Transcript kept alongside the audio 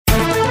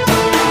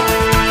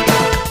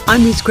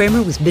I'm Ruth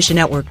Kramer with Mission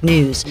Network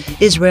News.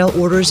 Israel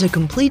orders a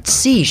complete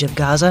siege of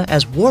Gaza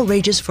as war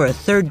rages for a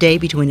third day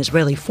between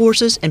Israeli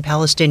forces and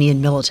Palestinian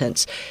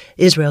militants.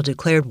 Israel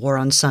declared war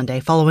on Sunday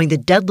following the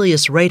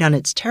deadliest raid on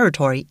its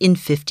territory in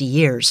 50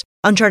 years.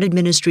 Uncharted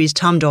Ministries'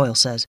 Tom Doyle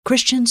says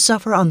Christians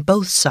suffer on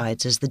both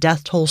sides as the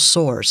death toll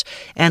soars.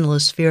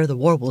 Analysts fear the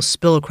war will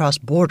spill across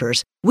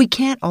borders. We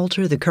can't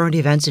alter the current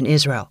events in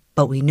Israel,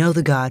 but we know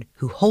the God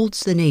who holds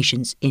the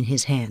nations in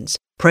his hands.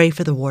 Pray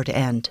for the war to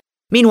end.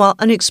 Meanwhile,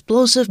 an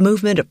explosive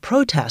movement of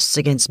protests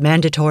against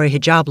mandatory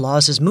hijab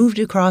laws has moved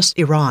across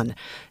Iran.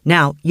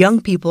 Now,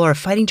 young people are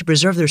fighting to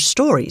preserve their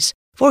stories.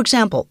 For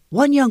example,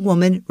 one young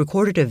woman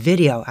recorded a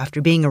video after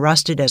being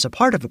arrested as a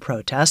part of a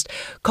protest,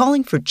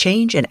 calling for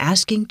change and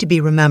asking to be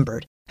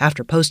remembered.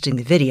 After posting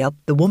the video,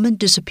 the woman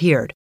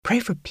disappeared. Pray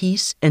for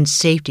peace and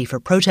safety for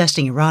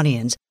protesting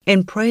Iranians,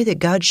 and pray that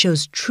God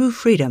shows true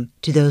freedom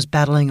to those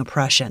battling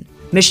oppression.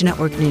 Mission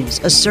Network News,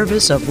 a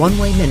service of One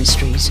Way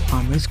Ministries.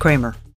 I'm Ruth Kramer.